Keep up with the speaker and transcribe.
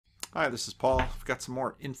Hi, this is Paul. I've got some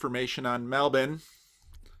more information on Melbourne.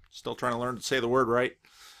 Still trying to learn to say the word right.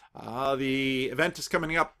 The event is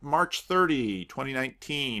coming up March 30,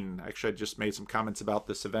 2019. Actually, I just made some comments about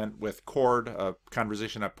this event with Cord, a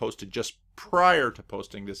conversation I posted just prior to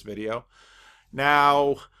posting this video.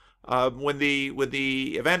 Now, when the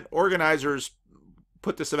event organizers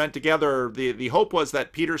put this event together, the hope was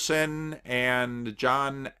that Peterson and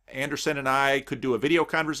John Anderson and I could do a video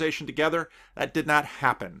conversation together. That did not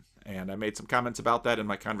happen. And I made some comments about that in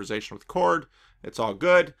my conversation with Cord. It's all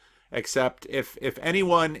good, except if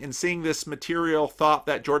anyone in seeing this material thought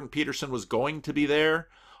that Jordan Peterson was going to be there,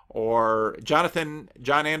 or John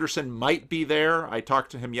Anderson might be there. I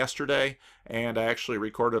talked to him yesterday, and I actually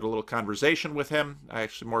recorded a little conversation with him.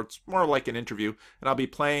 It's more like an interview, and I'll be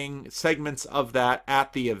playing segments of that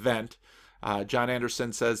at the event. John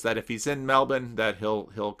Anderson says that if he's in Melbourne, that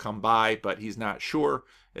he'll come by, but he's not sure.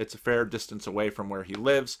 It's a fair distance away from where he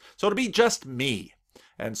lives, so it'll be just me.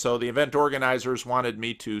 And so the event organizers wanted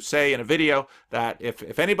me to say in a video that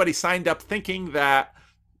if anybody signed up thinking that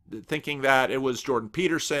it was Jordan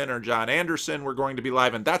Peterson or John Anderson were going to be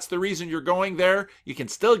live, and that's the reason you're going there, you can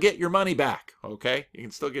still get your money back. Okay, you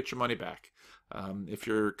can still get your money back. If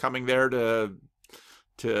you're coming there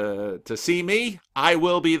to see me, I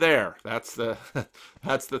will be there. That's the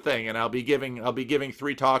thing, and I'll be giving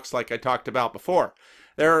 3 talks like I talked about before.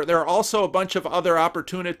 There are also a bunch of other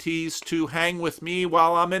opportunities to hang with me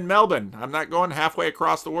while I'm in Melbourne. I'm not going halfway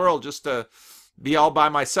across the world just to be all by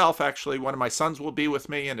myself. Actually, one of my sons will be with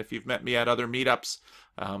me, and if you've met me at other meetups,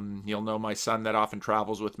 you'll know my son that often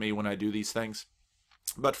travels with me when I do these things.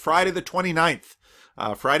 But Friday the 29th,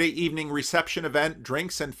 Friday evening reception event,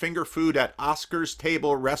 drinks and finger food at Oscar's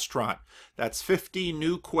Table Restaurant. That's 50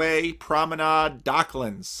 New Quay Promenade,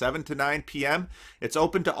 Docklands, 7 to 9 p.m. It's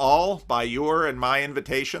open to all by your and my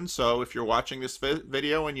invitation, so if you're watching this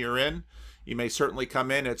video and you're in, you may certainly come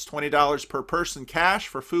in. It's $20 per person cash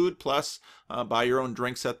for food, plus buy your own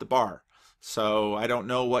drinks at the bar. So I don't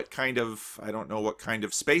know what kind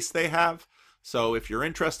of space they have. So if you're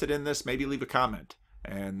interested in this, maybe leave a comment,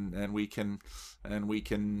 and we can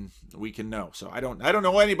know. So I don't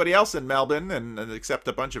know anybody else in Melbourne, and except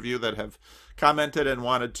a bunch of you that have commented and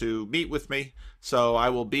wanted to meet with me. So I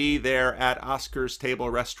will be there at Oscar's Table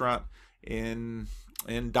Restaurant in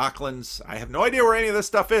Docklands. I have no idea where any of this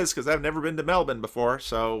stuff is because I've never been to Melbourne before.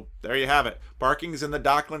 So there you have it. Parking's in the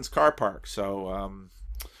Docklands car park. So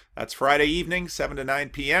that's Friday evening, 7 to 9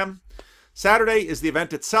 p.m. Saturday is the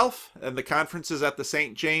event itself, and the conference is at the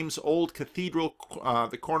St James Old Cathedral,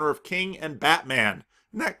 the corner of King and Batman.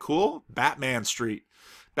 Isn't that cool? Batman Street.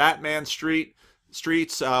 Batman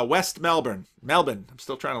Streets, West Melbourne. I'm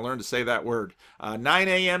still trying to learn to say that word. 9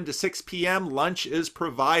 a.m. to 6 p.m. lunch is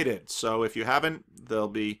provided. So if you haven't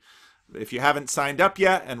signed up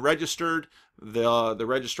yet and registered, the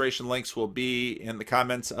registration links will be in the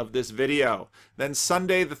comments of this video. Then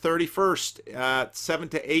Sunday the 31st at 7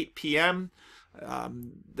 to 8 p.m.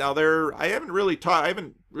 Now I haven't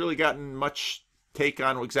really gotten much take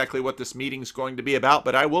on exactly what this meeting is going to be about,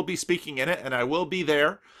 but I will be speaking in it, and I will be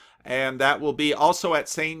there. And that will be also at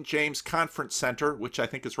St James Conference Center, which I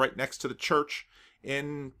think is right next to the church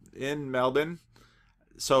in Melbourne.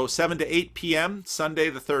 So 7 to 8 p.m.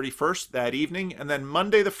 Sunday the 31st that evening, and then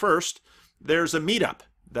Monday the 1st. There's a meetup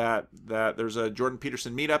there's a Jordan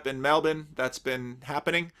Peterson meetup in Melbourne that's been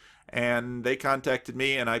happening, and they contacted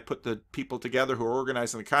me, and I put the people together who are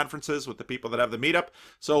organizing the conferences with the people that have the meetup.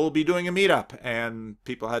 So we'll be doing a meetup, and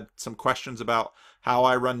people had some questions about how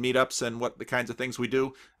I run meetups and what the kinds of things we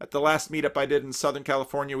do. At the last meetup I did in Southern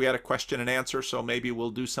California, we had a question and answer, so maybe we'll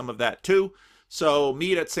do some of that too. So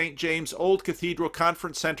meet at St James Old Cathedral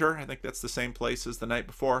Conference Center. I think that's the same place as the night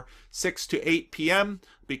before. 6 to 8 p.m.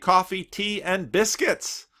 Be coffee, tea, and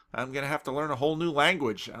biscuits. I'm going to have to learn a whole new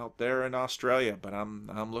language out there in Australia, but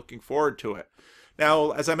I'm looking forward to it.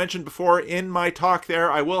 Now, as I mentioned before, in my talk there,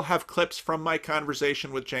 I will have clips from my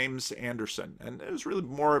conversation with James Anderson. And it was really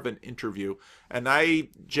more of an interview. And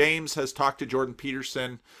James has talked to Jordan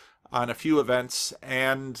Peterson on a few events,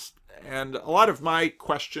 and a lot of my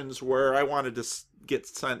questions were I wanted to get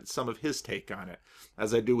some of his take on it,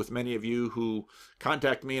 as I do with many of you who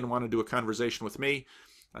contact me and want to do a conversation with me.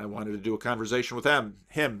 I wanted to do a conversation with him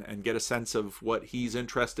and get a sense of what he's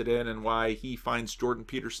interested in and why he finds Jordan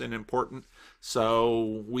Peterson important.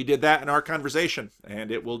 So we did that in our conversation, and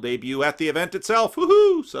it will debut at the event itself.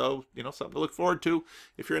 Woohoo! So, something to look forward to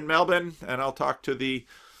if you're in Melbourne, and I'll talk to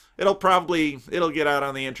it'll get out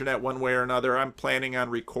on the internet one way or another. I'm planning on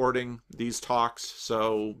recording these talks,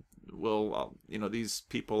 so you know, these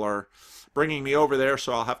people are bringing me over there,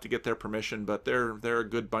 so I'll have to get their permission. But they're a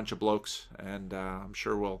good bunch of blokes, and I'm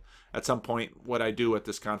sure we'll at some point what I do at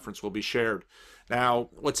this conference will be shared. Now,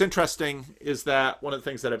 what's interesting is that one of the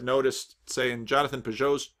things that I've noticed, say in Jonathan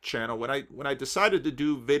Peugeot's channel, when I decided to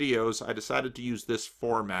do videos, I decided to use this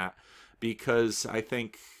format because I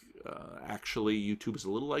think actually YouTube is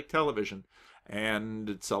a little like television, and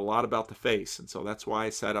it's a lot about the face, and so that's why I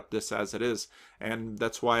set up this as it is, and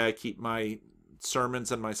that's why I keep my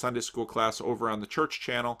sermons and my Sunday school class over on the church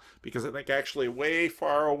channel, because I think actually way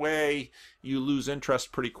far away you lose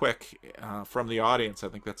interest pretty quick from the audience. I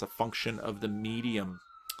think that's a function of the medium.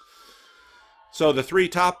 So the 3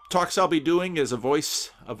 top talks I'll be doing is a voice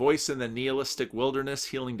in the nihilistic wilderness,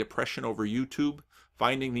 healing depression over YouTube,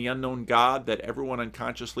 finding the unknown God that everyone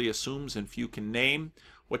unconsciously assumes and few can name,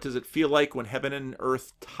 what does it feel like when heaven and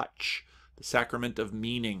earth touch, the sacrament of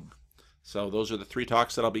meaning. So those are the 3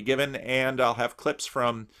 talks that I'll be given, and I'll have clips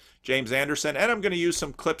from James Anderson, and I'm going to use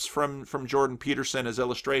some clips from Jordan Peterson as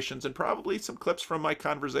illustrations, and probably some clips from my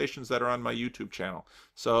conversations that are on my YouTube channel.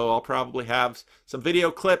 So I'll probably have some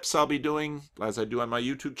video clips I'll be doing, as I do on my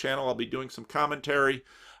YouTube channel. I'll be doing some commentary.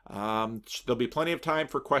 There'll be plenty of time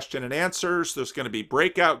for question and answers. There's going to be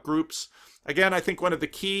breakout groups. Again, I think one of the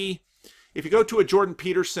key, if you go to a Jordan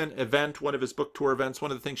Peterson event, one of his book tour events,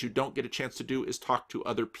 one of the things you don't get a chance to do is talk to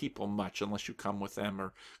other people much unless you come with them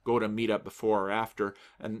or go to a meetup before or after.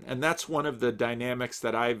 And that's one of the dynamics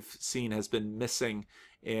that I've seen has been missing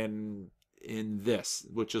in this,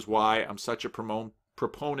 which is why I'm such a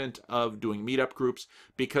proponent of doing meetup groups,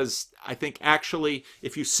 because I think actually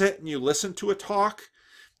if you sit and you listen to a talk,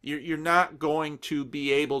 you're not going to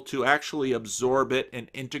be able to actually absorb it and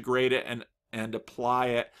integrate it and apply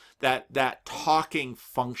it. That talking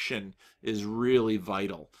function is really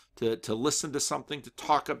vital to listen to something, to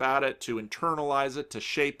talk about it, to internalize it, to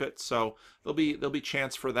shape it. So there'll be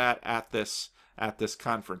chance for that at this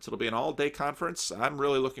conference. It'll be an all-day conference. I'm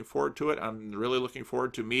really looking forward to it. I'm really looking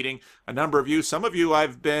forward to meeting a number of you. Some of you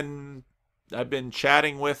I've been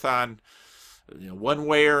chatting with on, you know, one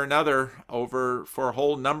way or another over for a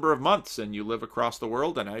whole number of months, and you live across the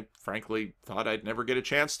world, and I frankly thought I'd never get a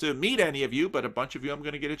chance to meet any of you, but a bunch of you I'm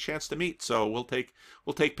going to get a chance to meet. So we'll take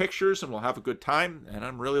pictures and we'll have a good time, and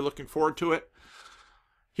I'm really looking forward to it.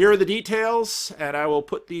 Here are the details, and I will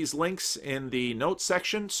put these links in the notes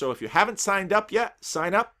section. So if you haven't signed up yet,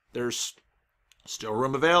 sign up. There's still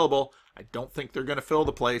room available. I don't think they're going to fill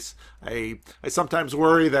the place. I sometimes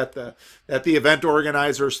worry that the event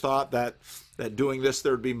organizers thought that doing this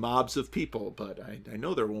there'd be mobs of people, but I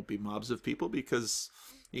know there won't be mobs of people because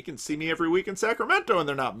you can see me every week in Sacramento and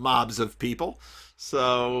they're not mobs of people.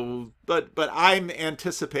 So, but I'm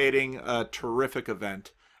anticipating a terrific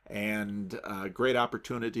event and a great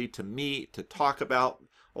opportunity to meet, to talk about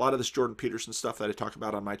a lot of this Jordan Peterson stuff that I talk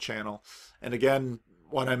about on my channel. And again,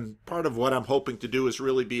 part of what I'm hoping to do is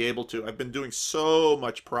really be able to, I've been doing so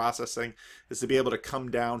much processing, is to be able to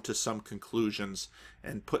come down to some conclusions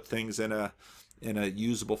and put things in a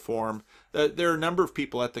usable form. There are a number of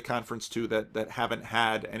people at the conference too that haven't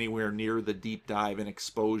had anywhere near the deep dive and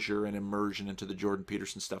exposure and immersion into the Jordan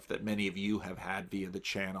Peterson stuff that many of you have had via the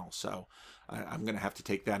channel. So I'm going to have to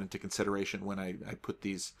take that into consideration when I put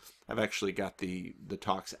these. I've actually got the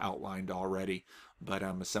talks outlined already, but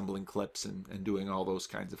I'm assembling clips and doing all those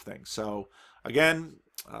kinds of things. So again,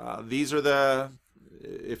 these are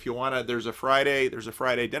if you want to, there's a Friday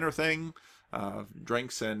dinner thing,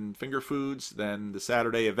 drinks and finger foods, then the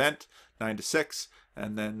Saturday event 9 to 6,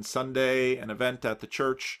 and then Sunday an event at the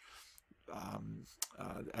church,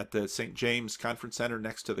 at the St James Conference Center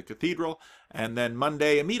next to the cathedral, and then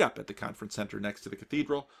Monday a meetup at the conference center next to the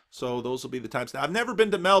cathedral. So those will be the times. Now, I've never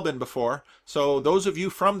been to Melbourne before, so those of you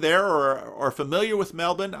from there or are familiar with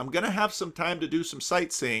Melbourne, I'm going to have some time to do some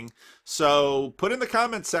sightseeing. So put in the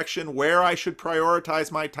comments section where I should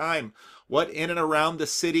prioritize my time. What in and around the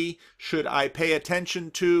city should I pay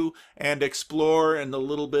attention to and explore in the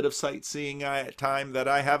little bit of sightseeing time that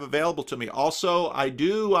I have available to me? Also, I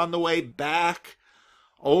do, on the way back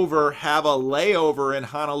over, have a layover in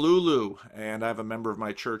Honolulu, and I have a member of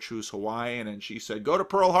my church who's Hawaiian, and she said go to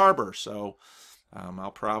Pearl Harbor. So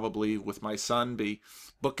I'll probably, with my son, be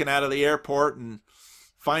booking out of the airport and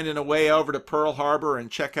finding a way over to Pearl Harbor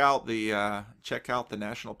and check out the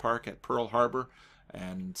national park at Pearl Harbor.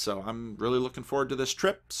 And so I'm really looking forward to this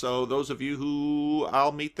trip. So those of you who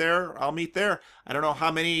I'll meet there. I don't know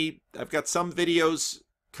how many. I've got some videos,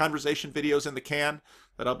 conversation videos in the can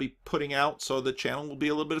that I'll be putting out, so the channel will be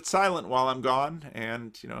a little bit silent while I'm gone.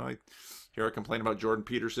 And you know, I complain about Jordan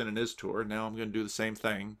Peterson and his tour. Now I'm going to do the same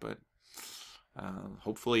thing, but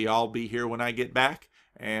hopefully I'll be here when I get back.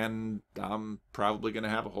 and I'm probably going to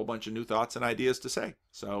have a whole bunch of new thoughts and ideas to say.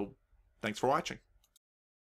 So thanks for watching.